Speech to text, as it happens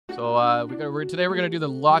So today we're gonna do the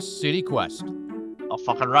Lost City quest. Oh,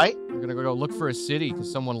 fucking right. We're gonna go look for a city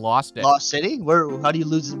because someone lost it. Lost city? Where? How do you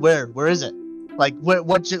lose it? Where is it? Like,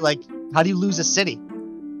 what's it like? How do you lose a city?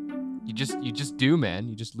 You just do, man.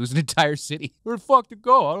 You just lose an entire city. Where the fuck to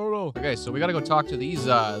go? I don't know. Okay, so we gotta go talk to these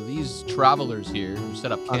travelers here who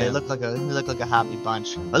set up camp. Oh, they look like a happy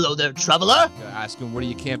bunch. Hello there, traveler. Gotta ask them, what are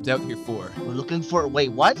you camped out here for? We're looking for.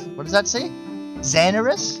 Wait, what? What does that say?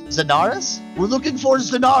 Zanaris? Zanaris? We're looking for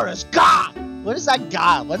Zanaris. Gah! What is that?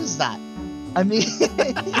 Gah? What is that? I mean,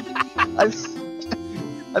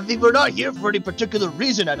 I mean, we're not here for any particular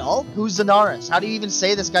reason at all. Who's Zanaris? How do you even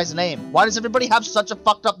say this guy's name? Why does everybody have such a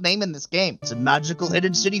fucked up name in this game? It's a magical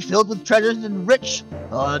hidden city filled with treasures and rich.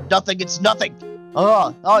 Nothing, it's nothing.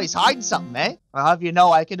 Oh, he's hiding something, eh? I'll have you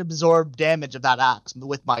know I can absorb damage of that axe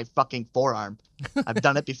with my fucking forearm. I've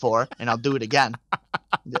done it before, and I'll do it again.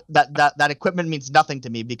 That equipment means nothing to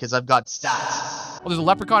me because I've got stats. Oh, there's a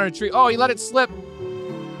leprechaun in a tree. Oh, he let it slip.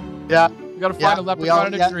 Yeah. We gotta find a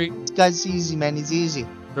leprechaun in a tree. This guy's easy, man. He's easy.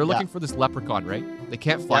 They're looking for this leprechaun, right? They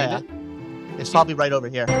can't find it. It's probably right over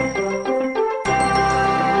here.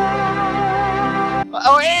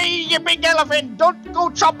 Oh, hey, you big elephant! Don't go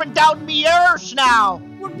chopping down me ears now!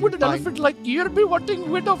 What would an elephant like you be wanting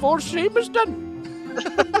with of our Seamus then?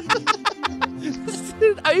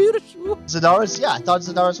 Irish. Zanaris? Yeah, I thought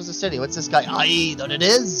Zanaris was a city. What's this guy? Aye, that it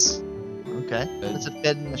is. Okay, there's a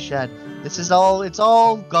bed in the shed. It's all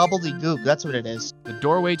gobbledygook. That's what it is. The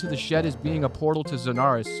doorway to the shed is being a portal to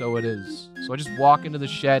Zanaris, so it is. So I just walk into the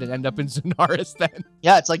shed and end up in Zanaris then.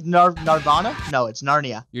 Yeah, it's like Nirvana? No, it's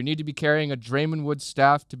Narnia. You need to be carrying a Dramonwood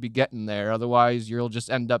staff to be getting there, otherwise you'll just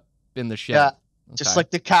end up in the shed. Yeah, okay. Just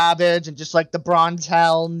like the cabbage and just like the bronze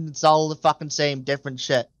helm. It's all the fucking same, different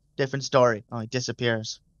shit. Different story. Oh, he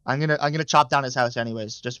disappears. I'm gonna chop down his house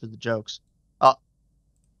anyways, just for the jokes. Oh.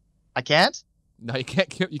 I can't? No, you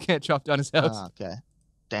can't chop down his house. Oh, okay.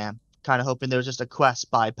 Damn. Kind of hoping there was just a quest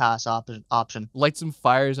bypass option. Light some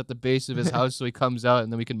fires at the base of his house so he comes out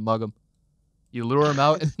and then we can mug him. You lure him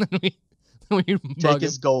out and then we mug him. Take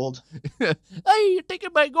his gold. Hey, you're taking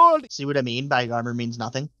my gold. See what I mean? Bag armor means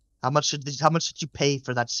nothing. How much did you pay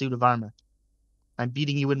for that suit of armor? I'm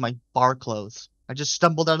beating you in my bar clothes. I just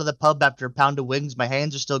stumbled out of the pub after a pound of wings. My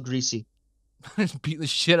hands are still greasy. Beat the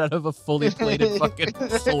shit out of a fully plated fucking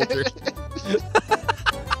soldier.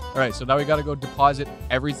 Alright, so now we gotta go deposit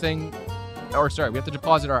everything. Or sorry, we have to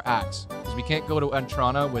deposit our axe. Because we can't go to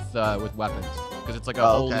Entrana with weapons. Because it's like a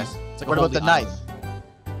holy. Okay. It's like what about the knife?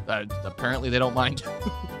 Apparently they don't mind.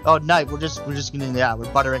 Oh, knife. We're just gonna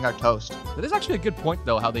we're buttering our toast. That is actually a good point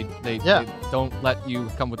though, how they don't let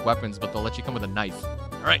you come with weapons, but they'll let you come with a knife.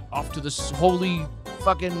 Alright, off to this holy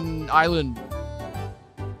fucking island.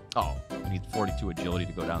 Oh. I need 42 agility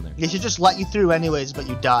to go down there. They should just let you through anyways, but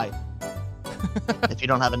you die. If you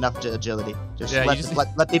don't have enough agility. Just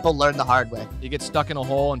let people learn the hard way. You get stuck in a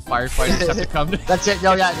hole and firefighters have to come to... That's it.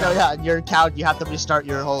 No, yeah. And your account, you have to restart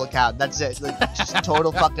your whole account. That's it. Like, just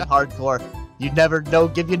total fucking hardcore. You never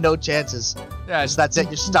give you no chances. Yeah, that's it.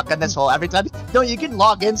 You're stuck in this hole every time. No, you can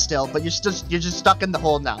log in still, but you're just stuck in the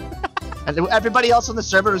hole now. And everybody else on the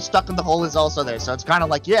server who's stuck in the hole is also there. So it's kind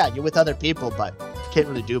of like, yeah, you're with other people, but can't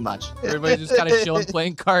really do much. Everybody's just kind of chilling,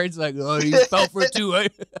 playing cards, like, oh, you fell for it too, eh?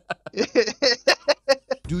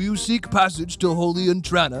 Do you seek passage to Holy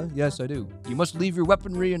Entrana? Yes, I do. You must leave your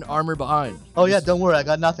weaponry and armor behind. Oh, yeah, don't worry. I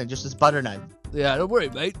got nothing. Just this butter knife. Yeah, don't worry,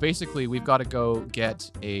 mate. Basically, we've got to go get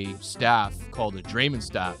a staff called a Dramon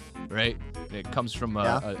staff, right? And it comes from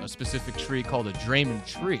a specific tree called a Dramon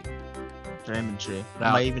tree. Dramon tree. Now,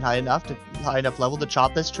 am I even high enough level to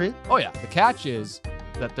chop this tree? Oh, yeah. The catch is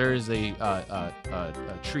that there is a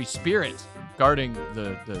tree spirit guarding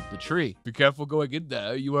the tree. Be careful going in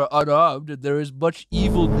there. You are unarmed, and there is much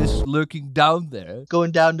evilness lurking down there.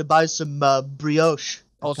 Going down to buy some brioche.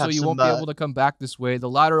 Also, you won't be able to come back this way. The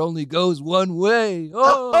ladder only goes one way.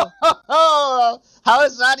 Oh! How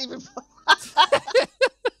is that even...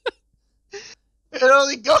 It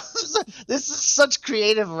only goes... This is such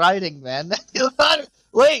creative writing, man.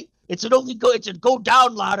 Wait, it's a go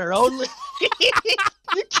down ladder only.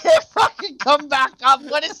 You can't fucking come back up.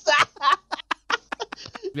 What is that?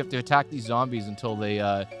 We have to attack these zombies until they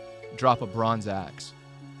drop a bronze axe.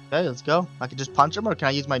 Okay, let's go. I can just punch them, or can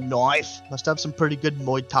I use my knife? Must have some pretty good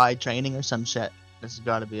Muay Thai training or some shit. This has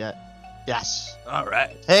got to be it. Yes. All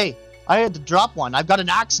right. Hey, I had to drop one. I've got an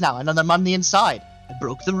axe now, and I'm on the inside. I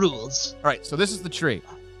broke the rules. All right, so this is the tree.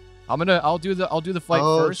 I'll do the fight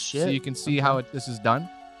first, so you can see how this is done.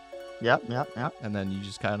 Yep. And then you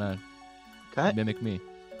just kind of mimic me.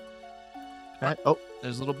 Okay. Oh,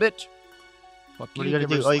 there's a little bitch. Fuck, what are you gonna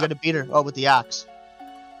do? Oh, you gotta beat her. Oh, with the axe.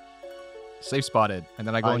 Safe spotted. And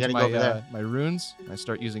then I go Oh, you into gotta go over my runes. And I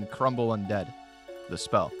start using Crumble Undead, the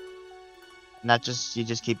spell. And that you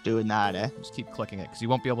just keep doing that, eh? Just keep clicking it, because you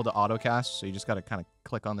won't be able to auto-cast, so you just got to kind of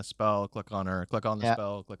click on the spell, click on her, click on the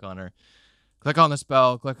spell, click on her, click on the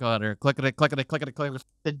spell, click on her, click it, click it, click it, click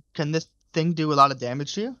it. Can this thing do a lot of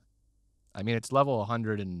damage to you? I mean, it's level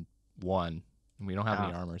 101, and we don't have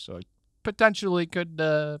any armor, so it potentially could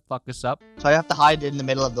fuck us up. So I have to hide in the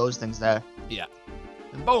middle of those things there. Yeah.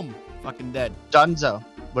 And boom! Fucking dead. Dunzo.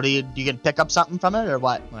 What do you get pick up something from it, or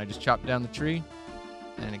what? I just chop down the tree,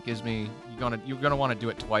 and it gives me... You're gonna want to do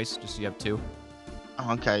it twice, just so you have 2.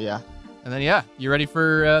 Okay, yeah. And then, yeah, you ready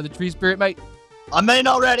for the tree spirit, mate? I'm in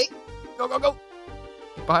already. Go, go, go!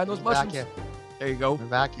 Get behind those mushrooms. Back here. There you go. We're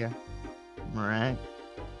back here. All right.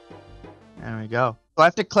 There we go. Do I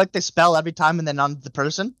have to click the spell every time and then on the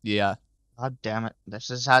person? Yeah. God damn it.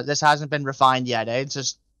 This hasn't been refined yet, eh? It's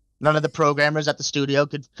just none of the programmers at the studio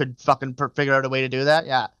could fucking figure out a way to do that.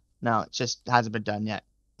 Yeah. No, it just hasn't been done yet.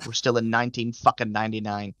 We're still in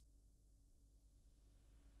 1999.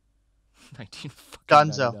 19 fucking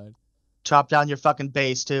Dunzo. 99. Chop down your fucking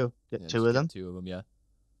base too. Get 2 of them. 2 of them, yeah.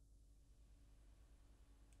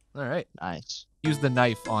 All right. Nice. Use the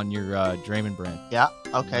knife on your Draymond brand. Yeah.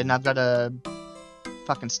 Okay. Now I've got a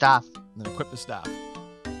fucking staff. And then equip the staff.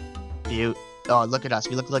 You. Oh, look at us.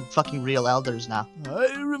 We look like fucking real elders now. I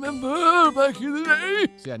remember back in the day.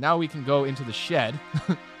 So yeah, now we can go into the shed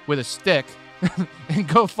with a stick and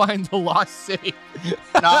go find the lost city.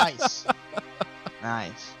 Nice.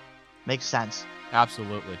 Nice. Makes sense.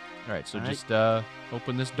 Absolutely. All right, so All right. just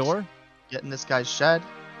open this door. Get in this guy's shed.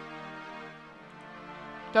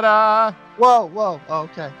 Ta-da! Whoa, whoa. Oh,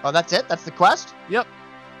 okay. Oh, that's it? That's the quest? Yep.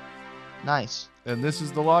 Nice. And this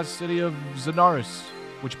is the lost city of Zanaris,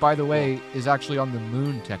 which, by the way, is actually on the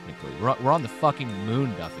moon, technically. We're on the fucking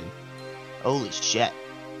moon, Duffy. Holy shit.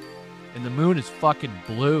 And the moon is fucking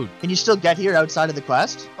blue. Can you still get here outside of the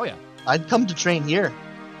quest? Oh, yeah. I'd come to train here.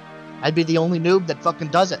 I'd be the only noob that fucking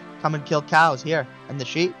does it. Come and kill cows here and the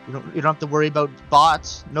sheep. You don't have to worry about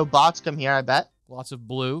bots. No bots come here, I bet. Lots of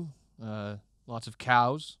blue. Lots of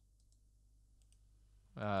cows.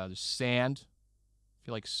 There's sand. I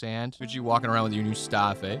feel like sand. Look at you walking around with your new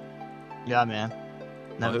staff, eh? Yeah, man.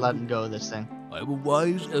 Never letting go of this thing. I'm a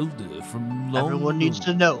wise elder from long Everyone needs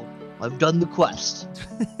to know. I've done the quest.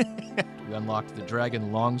 We unlocked the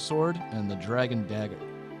dragon longsword and the dragon dagger.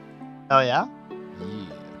 Oh, yeah? Yeah.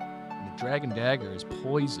 And the dragon dagger is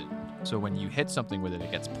poisoned. So when you hit something with it,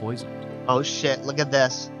 it gets poisoned. Oh, shit. Look at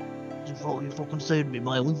this. You fucking say to me,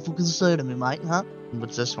 mate. What you fucking say to me, mate, huh?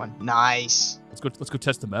 What's this one? Nice. Let's go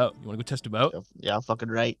test them out. You want to go test them out? Yeah, fucking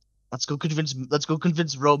right. Let's go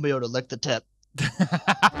convince Romeo to lick the tip.